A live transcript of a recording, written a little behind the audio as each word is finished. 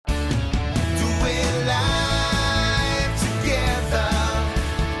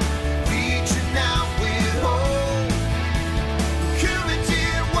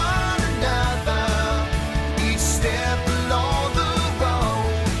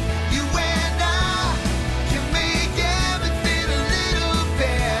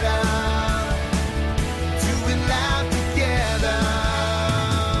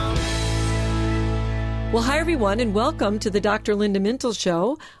everyone, and welcome to the Dr. Linda Mintle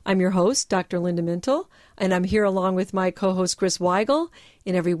Show. I'm your host, Dr. Linda Mintle, and I'm here along with my co-host, Chris Weigel.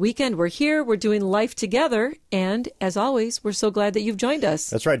 And every weekend we're here, we're doing life together, and as always, we're so glad that you've joined us.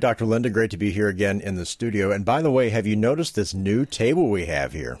 That's right, Dr. Linda. Great to be here again in the studio. And by the way, have you noticed this new table we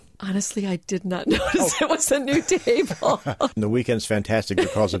have here? Honestly, I did not notice it was a new table. The weekend's fantastic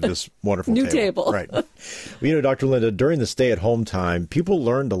because of this wonderful new table. Right. Well, you know, Dr. Linda, during the stay-at-home time, people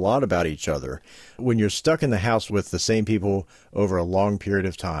learned a lot about each other. When you're stuck in the house with the same people over a long period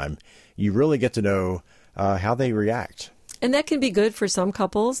of time, you really get to know how they react. And that can be good for some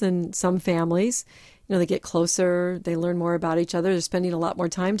couples and some families. You know, they get closer, they learn more about each other, they're spending a lot more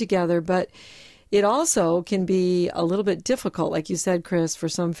time together, but it also can be a little bit difficult, like you said, Chris, for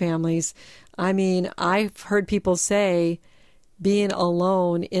some families. I mean, I've heard people say being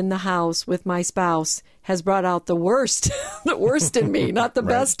alone in the house with my spouse has brought out the worst, the worst in me, not the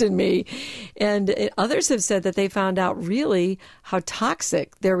best in me. And others have said that they found out really how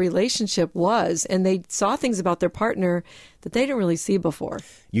toxic their relationship was, and they saw things about their partner that they didn't really see before.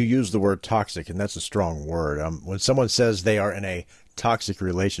 You use the word toxic, and that's a strong word. When someone says they are in a toxic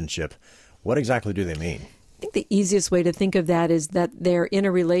relationship, what exactly do they mean? I think the easiest way to think of that is that they're in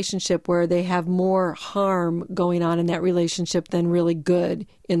a relationship where they have more harm going on in that relationship than really good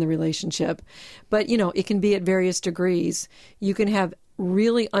in the relationship. But, you know, it can be at various degrees. You can have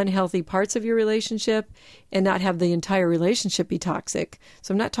really unhealthy parts of your relationship and not have the entire relationship be toxic.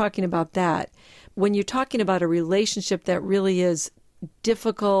 So I'm not talking about that. When you're talking about a relationship that really is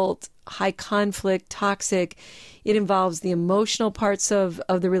difficult, high conflict, toxic, it involves the emotional parts of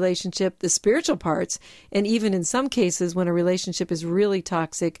the relationship, the spiritual parts, and even in some cases when a relationship is really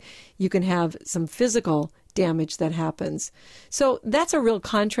toxic, you can have some physical damage that happens. So that's a real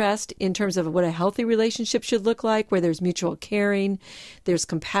contrast in terms of what a healthy relationship should look like, where there's mutual caring, there's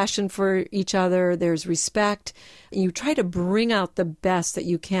compassion for each other, there's respect. And you try to bring out the best that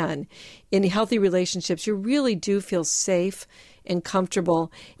you can. In healthy relationships, you really do feel safe and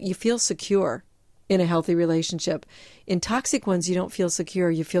comfortable. You feel secure in a healthy relationship. In toxic ones, you don't feel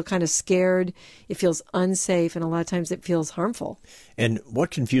secure. You feel kind of scared. It feels unsafe, and a lot of times it feels harmful. And what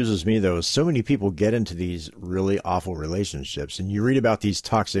confuses me, though, is so many people get into these really awful relationships, and you read about these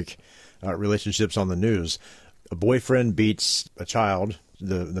toxic relationships on the news. A boyfriend beats a child,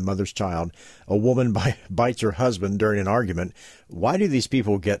 the mother's child. A woman bites her husband during an argument. Why do these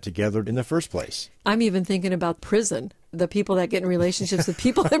people get together in the first place? I'm even thinking about prison, the people that get in relationships with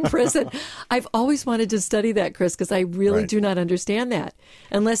people in prison. I've always wanted to study that, Chris, because I really do not understand that.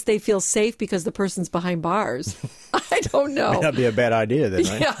 Unless they feel safe because the person's behind bars. I don't know. May not be a bad idea then,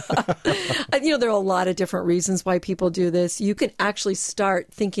 right? Yeah. You know, there are a lot of different reasons why people do this. You can actually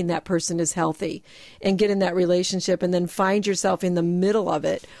start thinking that person is healthy and get in that relationship and then find yourself in the middle of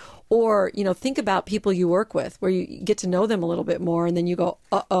it. Or, you know, think about people you work with where you get to know them a little bit more and then you go,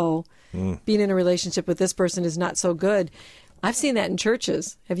 being in a relationship with this person is not so good. I've seen that in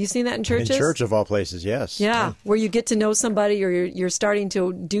churches. Have you seen that in churches? In church, of all places, yes. Yeah, where you get to know somebody or you're starting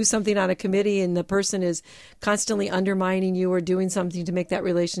to do something on a committee and the person is constantly undermining you or doing something to make that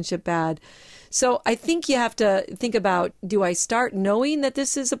relationship bad. So I think you have to think about, do I start knowing that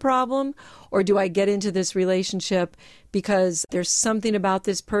this is a problem, or do I get into this relationship because there's something about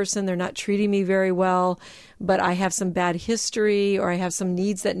this person, they're not treating me very well, but I have some bad history or I have some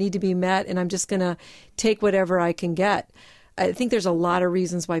needs that need to be met and I'm just going to take whatever I can get. I think there's a lot of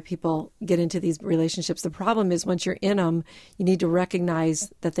reasons why people get into these relationships. The problem is once you're in them, you need to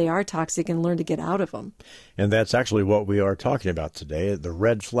recognize that they are toxic and learn to get out of them. And that's actually what we are talking about today, the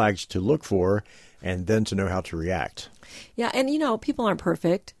red flags to look for and then to know how to react. Yeah, and you know, people aren't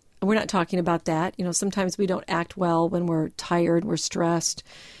perfect. We're not talking about that. You know, sometimes we don't act well when we're tired, we're stressed.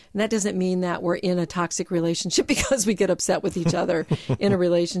 And that doesn't mean that we're in a toxic relationship because we get upset with each other in a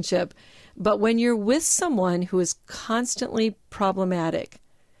relationship. But when you're with someone who is constantly problematic,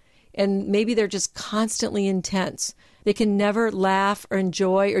 and maybe they're just constantly intense, they can never laugh or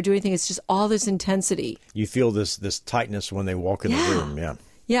enjoy or do anything. It's just all this intensity. You feel this tightness when they walk in the room. Yeah.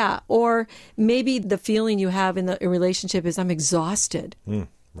 Yeah. Or maybe the feeling you have in the relationship is, I'm exhausted.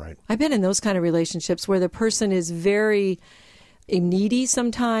 Right. I've been in those kind of relationships where the person is very needy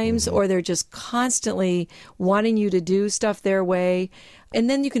sometimes, or they're just constantly wanting you to do stuff their way. And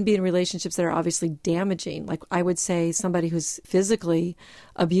then you can be in relationships that are obviously damaging. Like I would say somebody who's physically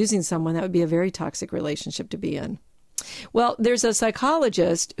abusing someone, that would be a very toxic relationship to be in. Well, there's a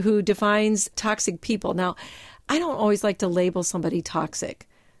psychologist who defines toxic people. Now, I don't always like to label somebody toxic.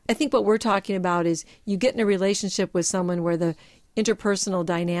 I think what we're talking about is you get in a relationship with someone where the interpersonal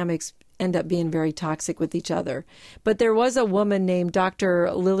dynamics end up being very toxic with each other. But there was a woman named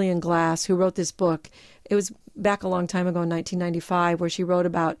Dr. Lillian Glass who wrote this book. It was back a long time ago in 1995, where she wrote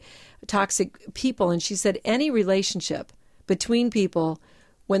about toxic people. And she said any relationship between people,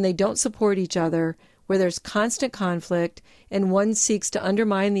 when they don't support each other, where there's constant conflict and one seeks to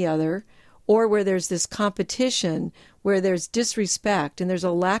undermine the other, or where there's this competition, where there's disrespect and there's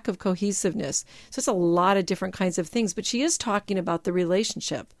a lack of cohesiveness. So it's a lot of different kinds of things. But she is talking about the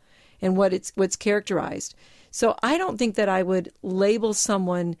relationship and what's characterized. So I don't think that I would label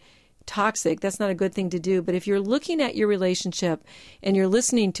someone toxic. That's not a good thing to do. But if you're looking at your relationship and you're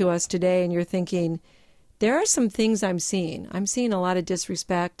listening to us today and you're thinking, there are some things I'm seeing. I'm seeing a lot of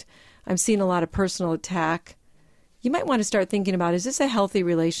disrespect. I'm seeing a lot of personal attack. You might want to start thinking about, is this a healthy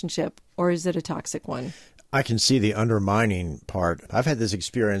relationship or is it a toxic one? I can see the undermining part. I've had this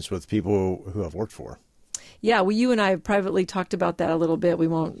experience with people who I've worked for. Yeah, well, you and I have privately talked about that a little bit. We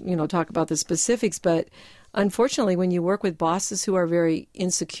won't, talk about the specifics, but unfortunately, when you work with bosses who are very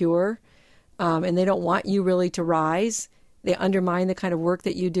insecure and they don't want you really to rise, they undermine the kind of work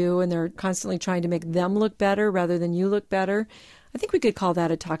that you do and they're constantly trying to make them look better rather than you look better. I think we could call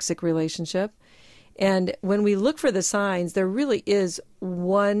that a toxic relationship. And when we look for the signs, there really is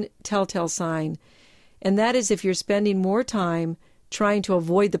one telltale sign, and that is if you're spending more time trying to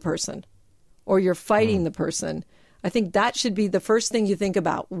avoid the person or you're fighting the person. I think that should be the first thing you think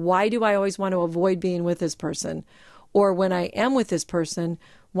about. Why do I always want to avoid being with this person? Or when I am with this person,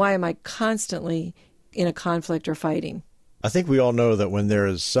 why am I constantly in a conflict or fighting? I think we all know that when there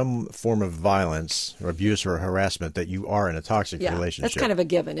is some form of violence or abuse or harassment that you are in a toxic relationship. That's kind of a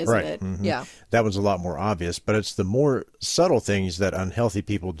given, isn't right. it? Mm-hmm. Yeah. That one's a lot more obvious, but it's the more subtle things that unhealthy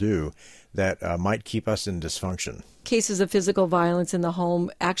people do that might keep us in dysfunction. Cases of physical violence in the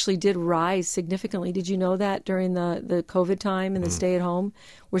home actually did rise significantly. Did you know that during the COVID time and the stay at home?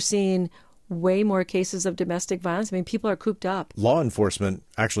 We're seeing way more cases of domestic violence. I mean, people are cooped up. Law enforcement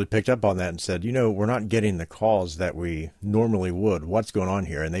actually picked up on that and said, we're not getting the calls that we normally would. What's going on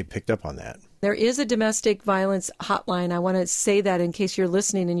here? And they picked up on that. There is a domestic violence hotline. I want to say that in case you're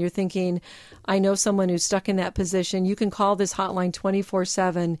listening and you're thinking, I know someone who's stuck in that position. You can call this hotline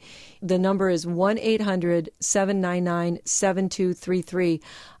 24/7. The number is 1-800-799-7233.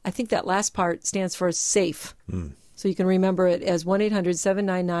 I think that last part stands for SAFE. So you can remember it as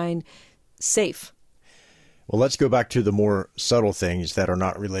 1-800-799-SAFE. Well, let's go back to the more subtle things that are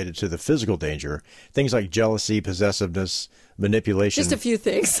not related to the physical danger. Things like jealousy, possessiveness, manipulation. Just a few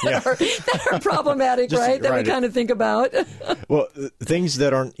things that are problematic, right? That we kind of think about. Well, things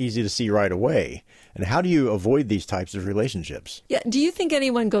that aren't easy to see right away. And how do you avoid these types of relationships? Yeah. Do you think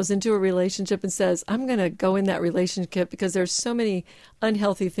anyone goes into a relationship and says, I'm going to go in that relationship because there's so many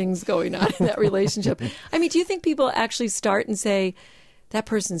unhealthy things going on in that relationship? I mean, do you think people actually start and say, that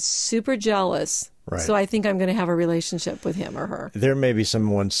person's super jealous, right, so I think I'm going to have a relationship with him or her? There may be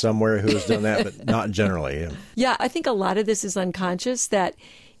someone somewhere who has done that, but not generally. Yeah, I think a lot of this is unconscious, that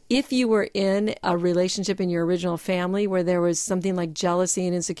if you were in a relationship in your original family where there was something like jealousy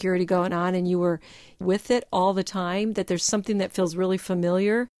and insecurity going on and you were with it all the time, that there's something that feels really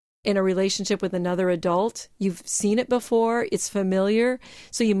familiar in a relationship with another adult. You've seen it before, it's familiar,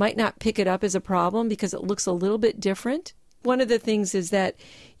 so you might not pick it up as a problem because it looks a little bit different. One of the things is that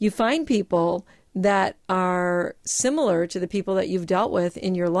you find people that are similar to the people that you've dealt with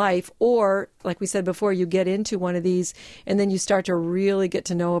in your life, or, like we said before, you get into one of these and then you start to really get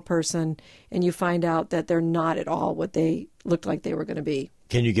to know a person and you find out that they're not at all what they looked like they were going to be.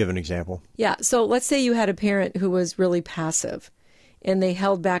 Can you give an example? Yeah. So let's say you had a parent who was really passive and they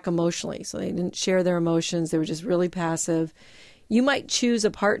held back emotionally. So they didn't share their emotions. They were just really passive. You might choose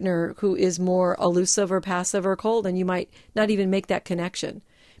a partner who is more elusive or passive or cold, and you might not even make that connection.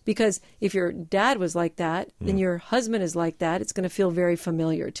 Because if your dad was like that, then your husband is like that, it's going to feel very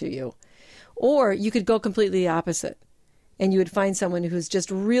familiar to you. Or you could go completely opposite, and you would find someone who's just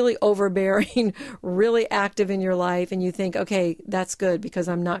really overbearing, really active in your life, and you think, okay, that's good because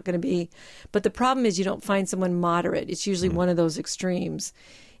I'm not going to be. But the problem is you don't find someone moderate. It's usually one of those extremes.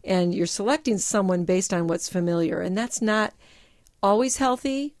 And you're selecting someone based on what's familiar, and that's not always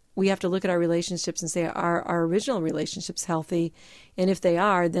healthy. We have to look at our relationships and say, are our original relationships healthy? And if they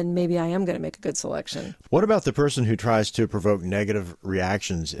are, then maybe I am going to make a good selection. What about the person who tries to provoke negative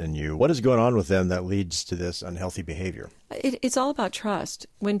reactions in you? What is going on with them that leads to this unhealthy behavior? It's all about trust.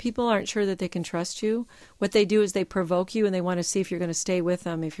 When people aren't sure that they can trust you, what they do is they provoke you and they want to see if you're going to stay with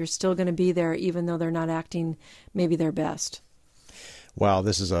them, if you're still going to be there, even though they're not acting maybe their best. Wow,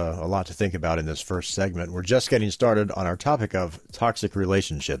 this is a lot to think about in this first segment. We're just getting started on our topic of toxic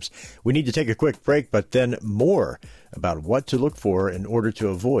relationships. We need to take a quick break, but then more about what to look for in order to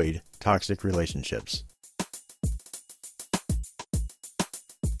avoid toxic relationships.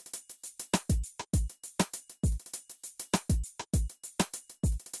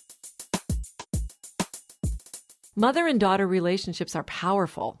 Mother and daughter relationships are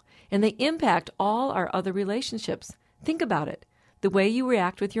powerful, and they impact all our other relationships. Think about it. The way you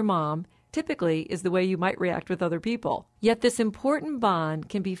react with your mom typically is the way you might react with other people. Yet this important bond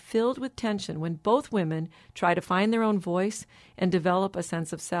can be filled with tension when both women try to find their own voice and develop a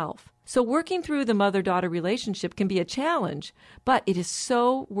sense of self. So working through the mother-daughter relationship can be a challenge, but it is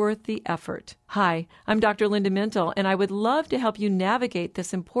so worth the effort. Hi, I'm Dr. Linda Mintle, and I would love to help you navigate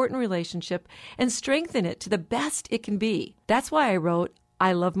this important relationship and strengthen it to the best it can be. That's why I wrote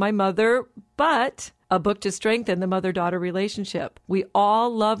I Love My Mother, But, a book to strengthen the mother-daughter relationship. We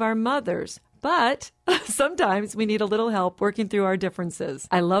all love our mothers, but sometimes we need a little help working through our differences.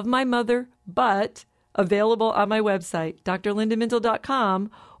 I Love My Mother, But, available on my website,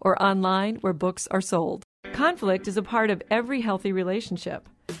 drlindamintle.com, or online where books are sold. Conflict is a part of every healthy relationship.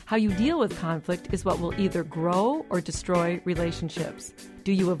 How you deal with conflict is what will either grow or destroy relationships.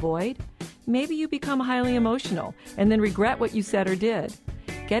 Do you avoid? Maybe you become highly emotional and then regret what you said or did.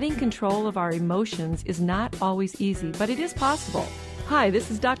 Getting control of our emotions is not always easy, but it is possible. Hi, this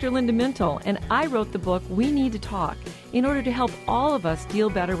is Dr. Linda Mintle, and I wrote the book We Need to Talk in order to help all of us deal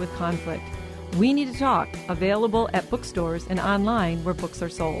better with conflict. We Need to Talk, available at bookstores and online where books are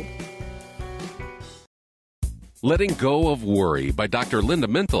sold. Letting Go of Worry by Dr. Linda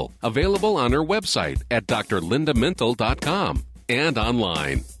Mintle, available on her website at drlindamintle.com and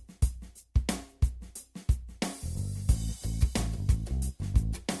online.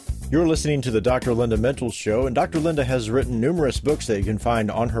 You're listening to the Dr. Linda Mintle Show, and Dr. Linda has written numerous books that you can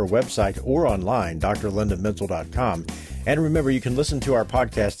find on her website or online, drlindamintle.com. And remember, you can listen to our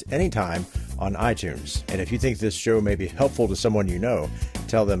podcast anytime on iTunes. And if you think this show may be helpful to someone you know,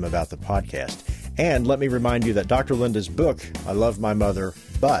 tell them about the podcast. And let me remind you that Dr. Linda's book, I Love My Mother,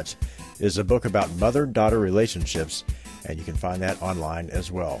 But, is a book about mother-daughter relationships, and you can find that online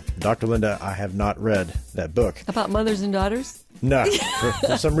as well. Dr. Linda, I have not read that book. About mothers and daughters? No.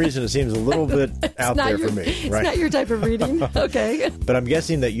 For some reason, it seems a little bit out there for me. It's not your type of reading. Okay. But I'm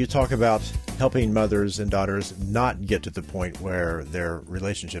guessing that you talk about helping mothers and daughters not get to the point where their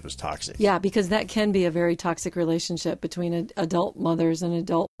relationship is toxic. Yeah, because that can be a very toxic relationship between adult mothers and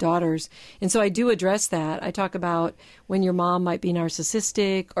adult daughters. And so I do address that. I talk about when your mom might be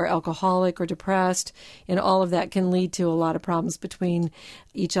narcissistic or alcoholic or depressed, and all of that can lead to a lot of problems between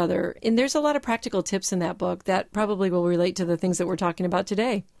each other. And there's a lot of practical tips in that book that probably will relate to the things that we're talking about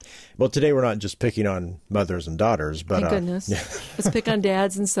today. Well, today we're not just picking on mothers and daughters, but... Thank goodness. Yeah. Let's pick on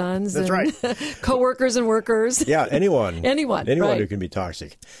dads and sons. That's and right. Co-workers and workers. Yeah, anyone. Anyone Anyone right. who can be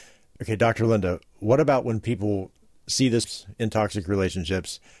toxic. Okay, Dr. Linda, what about when people see this in toxic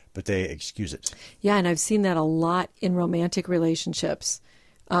relationships, but they excuse it? Yeah, and I've seen that a lot in romantic relationships.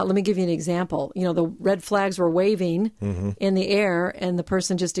 Let me give you an example. You know, the red flags were waving in the air, and the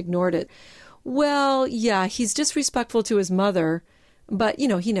person just ignored it. Well, yeah, he's disrespectful to his mother, but, you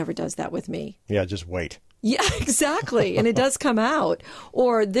know, he never does that with me. Yeah, just wait. Yeah, exactly. And it does come out.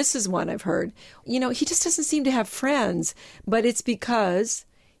 Or this is one I've heard. You know, he just doesn't seem to have friends, but it's because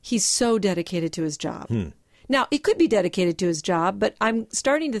he's so dedicated to his job. Now, it could be dedicated to his job, but I'm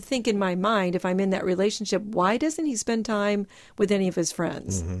starting to think in my mind, if I'm in that relationship, why doesn't he spend time with any of his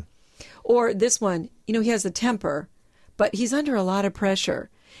friends? Or this one, you know, he has a temper, but he's under a lot of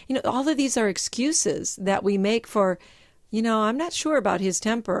pressure. You know, all of these are excuses that we make for, you know, I'm not sure about his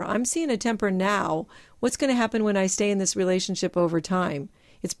temper. I'm seeing a temper now. What's going to happen when I stay in this relationship over time?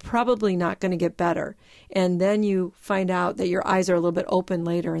 It's probably not going to get better. And then you find out that your eyes are a little bit open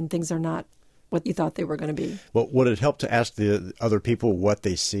later and things are not what you thought they were going to be. Well, would it help to ask the other people what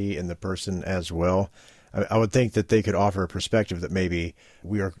they see in the person as well? I would think that they could offer a perspective that maybe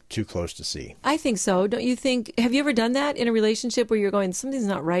we are too close to see. I think so. Don't you think? Have you ever done that in a relationship where you're going, something's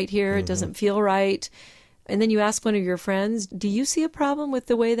not right here, it doesn't feel right? And then you ask one of your friends, do you see a problem with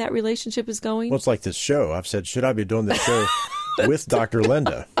the way that relationship is going? Well, it's like this show. I've said, should I be doing this show with Dr.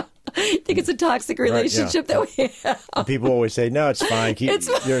 Linda? I think it's a toxic relationship that we have. And people always say, no, it's fine.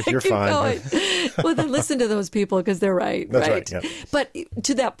 You're Keep fine. going. Well, then listen to those people because they're right. That's right. Yeah. But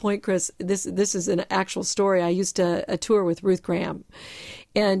to that point, Chris, this is an actual story. I used to tour with Ruth Graham,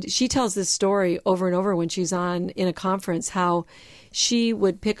 and she tells this story over and over when she's in a conference, how she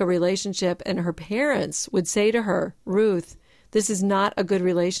would pick a relationship and her parents would say to her, Ruth, this is not a good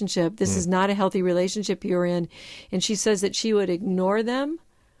relationship. This is not a healthy relationship you're in. And she says that she would ignore them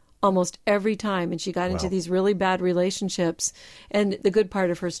almost every time. And she got into these really bad relationships. And the good part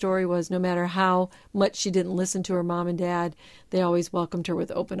of her story was no matter how much she didn't listen to her mom and dad, they always welcomed her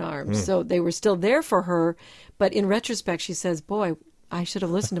with open arms. So they were still there for her. But in retrospect, she says, boy, I should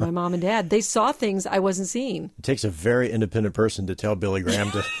have listened to my mom and dad. They saw things I wasn't seeing. It takes a very independent person to tell Billy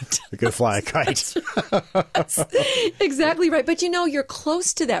Graham to go fly a kite. That's exactly right. But you're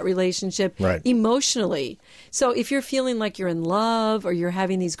close to that relationship emotionally. So if you're feeling like you're in love or you're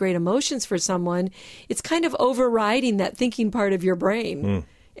having these great emotions for someone, it's kind of overriding that thinking part of your brain.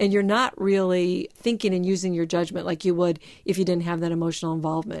 And you're not really thinking and using your judgment like you would if you didn't have that emotional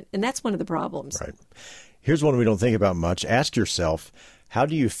involvement. And that's one of the problems. Right. Here's one we don't think about much. Ask yourself, how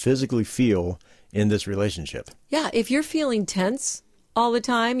do you physically feel in this relationship? Yeah, if you're feeling tense all the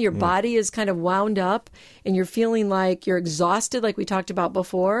time, your body is kind of wound up, and you're feeling like you're exhausted, like we talked about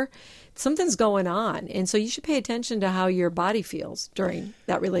before, something's going on. And so you should pay attention to how your body feels during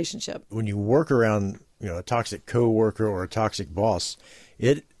that relationship. When you work around a toxic coworker or a toxic boss,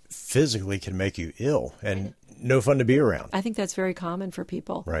 it physically can make you ill and no fun to be around. I think that's very common for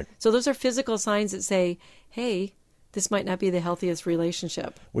people. Right. So those are physical signs that say, hey, this might not be the healthiest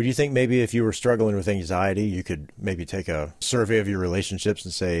relationship. Would you think maybe if you were struggling with anxiety, you could maybe take a survey of your relationships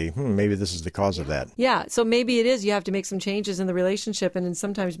and say, maybe this is the cause of that? Yeah. So maybe it is. You have to make some changes in the relationship, and then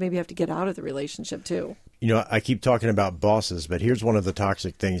sometimes maybe you have to get out of the relationship too. I keep talking about bosses, but here's one of the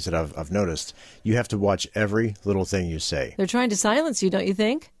toxic things that I've noticed. You have to watch every little thing you say. They're trying to silence you, don't you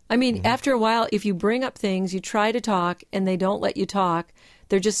think? I mean, after a while, if you bring up things, you try to talk, and they don't let you talk,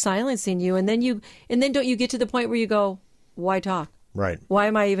 they're just silencing you. And then don't you get to the point where you go, why talk? Right. Why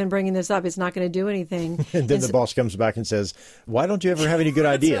am I even bringing this up? It's not going to do anything. And then the boss comes back and says, why don't you ever have any good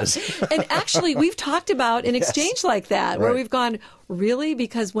ideas? And actually, we've talked about an exchange like that where we've gone, really?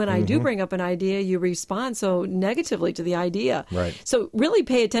 Because when I do bring up an idea, you respond so negatively to the idea. Right. So really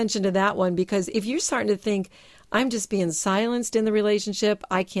pay attention to that one, because if you're starting to think, I'm just being silenced in the relationship,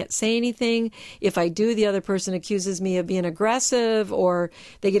 I can't say anything. If I do, the other person accuses me of being aggressive, or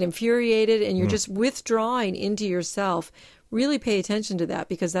they get infuriated, and you're just withdrawing into yourself. Really pay attention to that,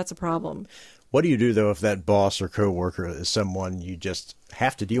 because that's a problem. What do you do, though, if that boss or coworker is someone you just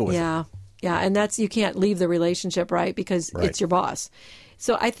have to deal with? Yeah, and you can't leave the relationship, right? Because it's your boss.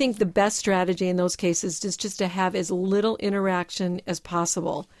 So I think the best strategy in those cases is just to have as little interaction as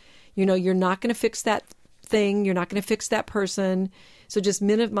possible. You're not going to fix that thing. You're not going to fix that person. So just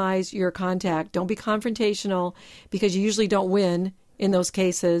minimize your contact. Don't be confrontational, because you usually don't win in those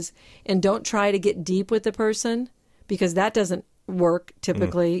cases. And don't try to get deep with the person, because that doesn't work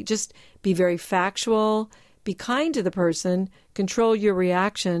typically. Just be very factual, be kind to the person, control your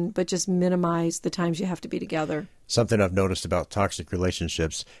reaction, but just minimize the times you have to be together. Something I've noticed about toxic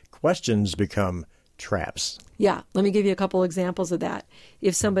relationships, questions become traps. Yeah, let me give you a couple examples of that.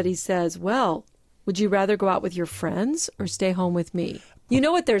 If somebody says, well, would you rather go out with your friends or stay home with me? You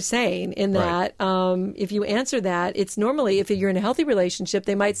know what they're saying in that. If you answer that, it's normally, if you're in a healthy relationship,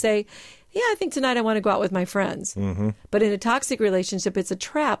 they might say, yeah, I think tonight I want to go out with my friends. But in a toxic relationship, it's a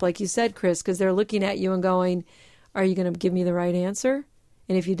trap, like you said, Chris, because they're looking at you and going, are you going to give me the right answer?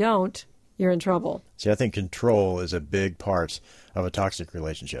 And if you don't, you're in trouble. See, I think control is a big part of a toxic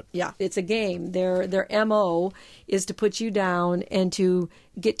relationship. Yeah, it's a game. Their MO is to put you down and to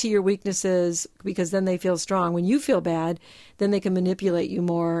get to your weaknesses, because then they feel strong. When you feel bad, then they can manipulate you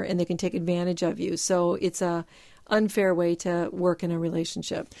more and they can take advantage of you. So it's a unfair way to work in a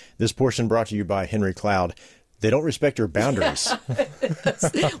relationship. This portion brought to you by Henry Cloud. They don't respect your boundaries.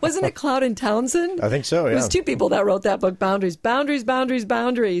 Wasn't it Cloud and Townsend? I think so, yeah. It was two people that wrote that book, Boundaries. Boundaries, boundaries,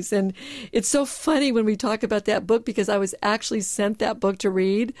 boundaries. And it's so funny when we talk about that book, because I was actually sent that book to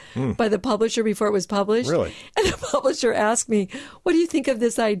read by the publisher before it was published. Really? And the publisher asked me, what do you think of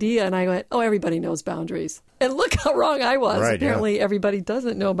this idea? And I went, oh, everybody knows boundaries. And look how wrong I was. Right, Apparently everybody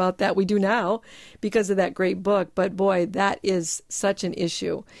doesn't know about that. We do now because of that great book. But boy, that is such an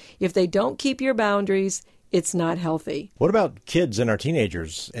issue. If they don't keep your boundaries, it's not healthy. What about kids and our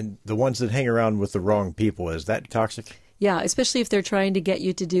teenagers and the ones that hang around with the wrong people? Is that toxic? Yeah, especially if they're trying to get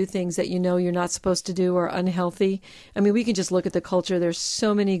you to do things that you know you're not supposed to do or unhealthy. I mean, we can just look at the culture. There's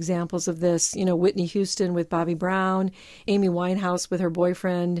so many examples of this. Whitney Houston with Bobby Brown, Amy Winehouse with her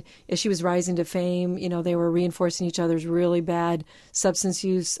boyfriend. As she was rising to fame, they were reinforcing each other's really bad substance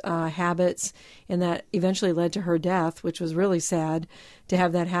use habits. And that eventually led to her death, which was really sad to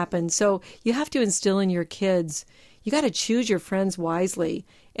have that happen. So you have to instill in your kids, you got to choose your friends wisely.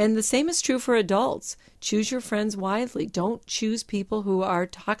 And the same is true for adults. Choose your friends wisely. Don't choose people who are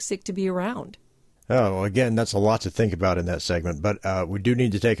toxic to be around. Oh, again, that's a lot to think about in that segment. But we do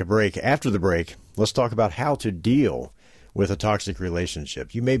need to take a break. After the break, let's talk about how to deal with a toxic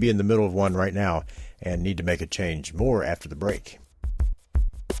relationship. You may be in the middle of one right now and need to make a change. More after the break.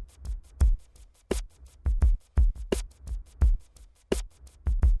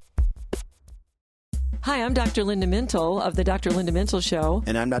 Hi, I'm Dr. Linda Mintle of the Dr. Linda Mintle Show.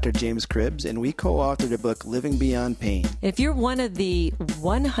 And I'm Dr. James Cribbs, and we co-authored the book Living Beyond Pain. If you're one of the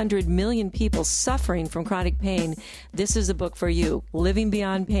 100 million people suffering from chronic pain, this is a book for you. Living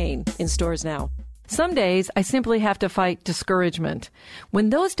Beyond Pain, in stores now. Some days I simply have to fight discouragement.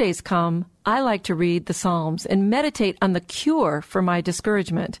 When those days come, I like to read the Psalms and meditate on the cure for my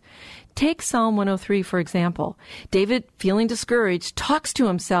discouragement. Take Psalm 103, for example. David, feeling discouraged, talks to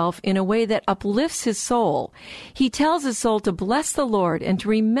himself in a way that uplifts his soul. He tells his soul to bless the Lord and to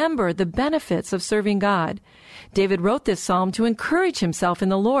remember the benefits of serving God. David wrote this psalm to encourage himself in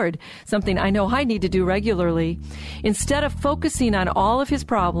the Lord, something I know I need to do regularly. Instead of focusing on all of his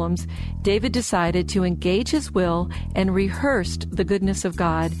problems, David decided to engage his will and rehearsed the goodness of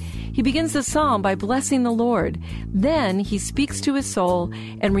God. He begins the psalm by blessing the Lord. Then he speaks to his soul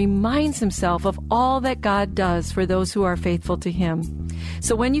and reminds himself of all that God does for those who are faithful to him.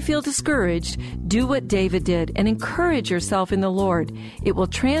 So when you feel discouraged, do what David did and encourage yourself in the Lord. It will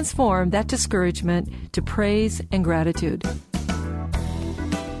transform that discouragement to praise and gratitude.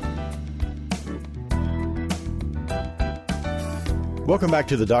 Welcome back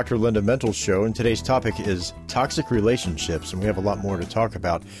to the Dr. Linda Mintle Show, and today's topic is toxic relationships, and we have a lot more to talk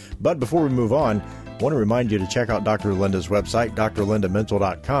about. But before we move on, I want to remind you to check out Dr. Linda's website,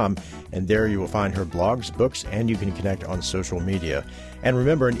 drlindamintle.com, and there you will find her blogs, books, and you can connect on social media. And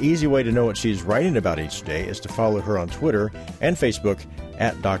remember, an easy way to know what she's writing about each day is to follow her on Twitter and Facebook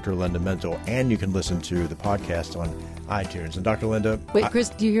at Dr. Linda Mintle, and you can listen to the podcast on iTunes. And Dr. Linda... Wait, Chris,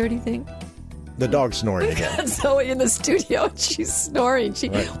 do you hear anything? The dog's snoring again. Zoe in the studio, she's snoring.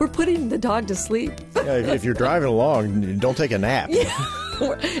 Right. We're putting the dog to sleep. Yeah, if you're driving along, don't take a nap. Yeah.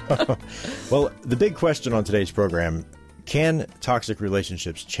 Well, the big question on today's program, can toxic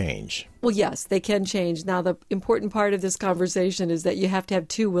relationships change? Well, yes, they can change. Now, the important part of this conversation is that you have to have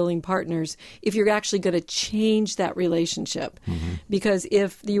two willing partners if you're actually going to change that relationship. Mm-hmm. Because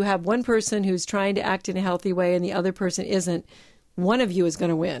if you have one person who's trying to act in a healthy way and the other person isn't, one of you is going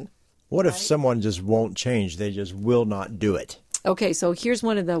to win. What if someone just won't change? They just will not do it. Okay, so here's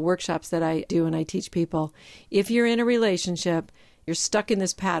one of the workshops that I do and I teach people. If you're in a relationship, you're stuck in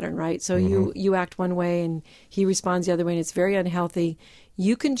this pattern, right? So you act one way and he responds the other way and it's very unhealthy.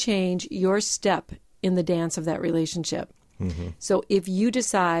 You can change your step in the dance of that relationship. Mm-hmm. So if you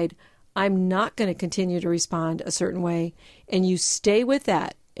decide, I'm not going to continue to respond a certain way, and you stay with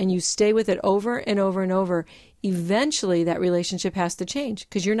that, and you stay with it over and over and over, eventually that relationship has to change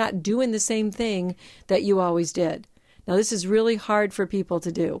because you're not doing the same thing that you always did. Now, this is really hard for people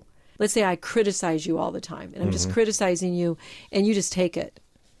to do. Let's say I criticize you all the time, and I'm just criticizing you, and you just take it.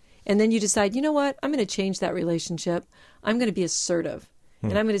 And then you decide, you know what? I'm going to change that relationship. I'm going to be assertive.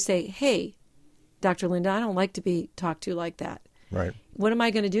 And I'm going to say, hey, Dr. Linda, I don't like to be talked to like that. Right. What am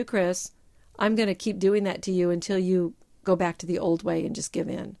I going to do, Chris? I'm going to keep doing that to you until you go back to the old way and just give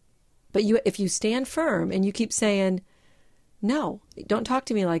in. But if you stand firm and you keep saying, no, don't talk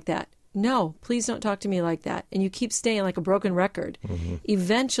to me like that. No, please don't talk to me like that. And you keep staying like a broken record.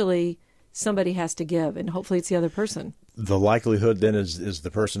 Eventually, somebody has to give, and hopefully it's the other person. The likelihood then is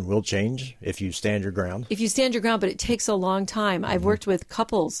the person will change if you stand your ground? If you stand your ground, but it takes a long time. I've worked with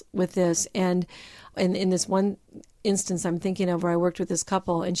couples with this, and in this one instance I'm thinking of where I worked with this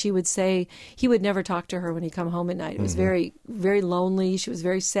couple, and she would say he would never talk to her when he'd come home at night. It was very, very lonely. She was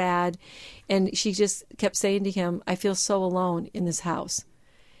very sad. And she just kept saying to him, I feel so alone in this house.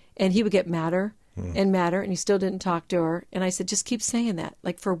 And he would get madder and madder, and he still didn't talk to her. And I said, just keep saying that.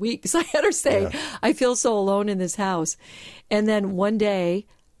 Like for weeks, I had her say, I feel so alone in this house. And then one day,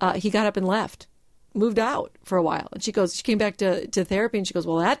 he got up and left, moved out for a while. And she came back to therapy, and she goes,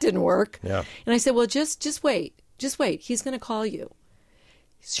 well, that didn't work. Yeah. And I said, well, just wait. Just wait. He's going to call you.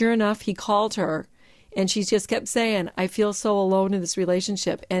 Sure enough, he called her, and she just kept saying, I feel so alone in this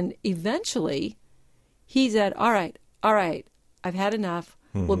relationship. And eventually, he said, all right, I've had enough.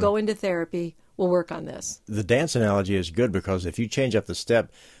 We'll go into therapy. We'll work on this. The dance analogy is good because if you change up the step,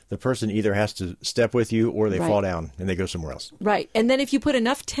 the person either has to step with you or they fall down and they go somewhere else. Right. And then if you put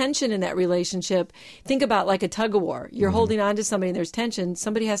enough tension in that relationship, think about like a tug of war. You're holding on to somebody and there's tension.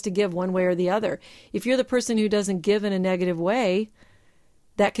 Somebody has to give one way or the other. If you're the person who doesn't give in a negative way,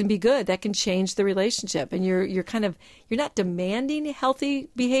 that can be good. That can change the relationship. And you're not demanding healthy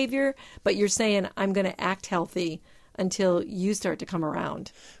behavior, but you're saying, I'm going to act healthy until you start to come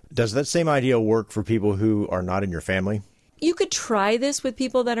around. Does that same idea work for people who are not in your family? You could try this with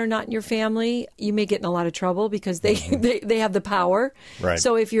people that are not in your family. You may get in a lot of trouble because they have the power. Right.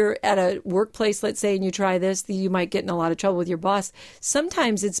 So if you're at a workplace, let's say, and you try this, you might get in a lot of trouble with your boss.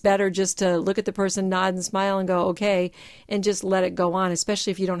 Sometimes it's better just to look at the person, nod and smile and go, okay, and just let it go on,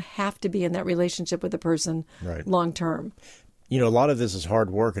 especially if you don't have to be in that relationship with the person long term. A lot of this is hard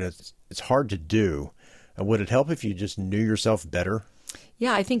work, and it's hard to do. Would it help if you just knew yourself better?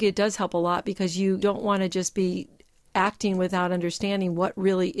 Yeah, I think it does help a lot because you don't want to just be acting without understanding what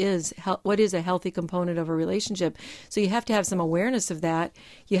really is a healthy component of a relationship. So you have to have some awareness of that.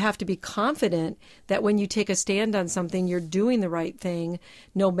 You have to be confident that when you take a stand on something, you're doing the right thing,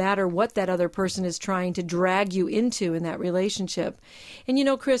 no matter what that other person is trying to drag you into in that relationship.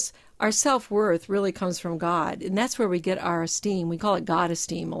 And Chris, our self-worth really comes from God, and that's where we get our esteem. We call it God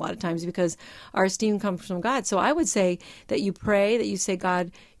esteem a lot of times because our esteem comes from God. So I would say that you pray, that you say, God,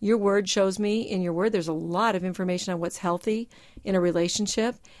 your word shows me in your word there's a lot of information on what's healthy in a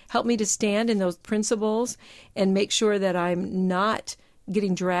relationship. Help me to stand in those principles and make sure that I'm not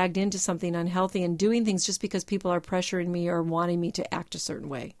getting dragged into something unhealthy and doing things just because people are pressuring me or wanting me to act a certain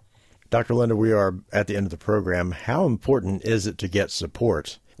way. Dr. Linda, we are at the end of the program. How important is it to get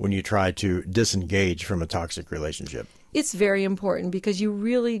support when you try to disengage from a toxic relationship? It's very important because you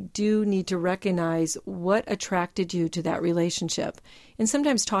really do need to recognize what attracted you to that relationship. And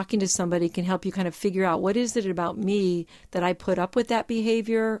sometimes talking to somebody can help you kind of figure out what is it about me that I put up with that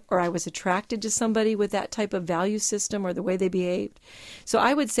behavior, or I was attracted to somebody with that type of value system or the way they behaved. So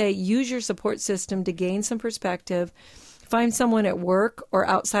I would say use your support system to gain some perspective. Find someone at work or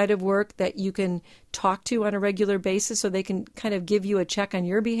outside of work that you can talk to on a regular basis so they can kind of give you a check on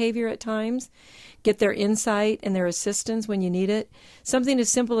your behavior at times. Get their insight and their assistance when you need it. Something as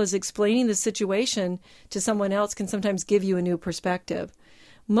simple as explaining the situation to someone else can sometimes give you a new perspective.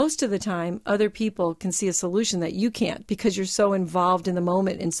 Most of the time, other people can see a solution that you can't because you're so involved in the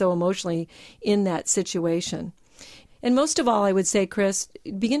moment and so emotionally in that situation. And most of all, I would say, Chris,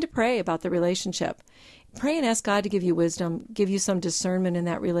 begin to pray about the relationship. Pray and ask God to give you wisdom, give you some discernment in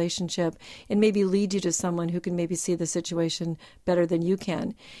that relationship, and maybe lead you to someone who can maybe see the situation better than you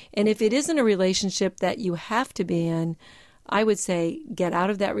can. And if it isn't a relationship that you have to be in, I would say get out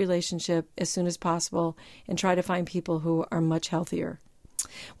of that relationship as soon as possible and try to find people who are much healthier.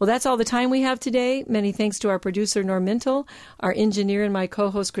 Well, that's all the time we have today. Many thanks to our producer, Norm Mintle, our engineer and my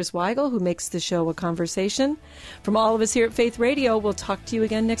co-host, Chris Weigel, who makes the show a conversation. From all of us here at Faith Radio, we'll talk to you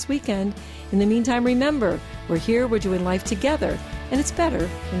again next weekend. In the meantime, remember, we're here, we're doing life together, and it's better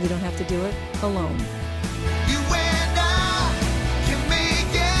when you don't have to do it alone. You and I can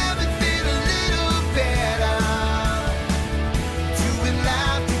make everything a little better, doing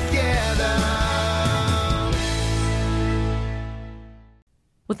life together.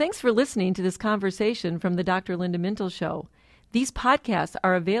 Well, thanks for listening to this conversation from the Dr. Linda Mintle Show. These podcasts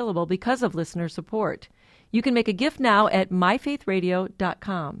are available because of listener support. You can make a gift now at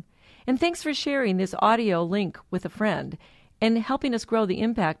myfaithradio.com. And thanks for sharing this audio link with a friend and helping us grow the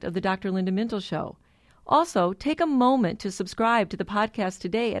impact of the Dr. Linda Mintle Show. Also, take a moment to subscribe to the podcast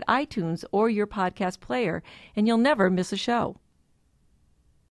today at iTunes or your podcast player, and you'll never miss a show.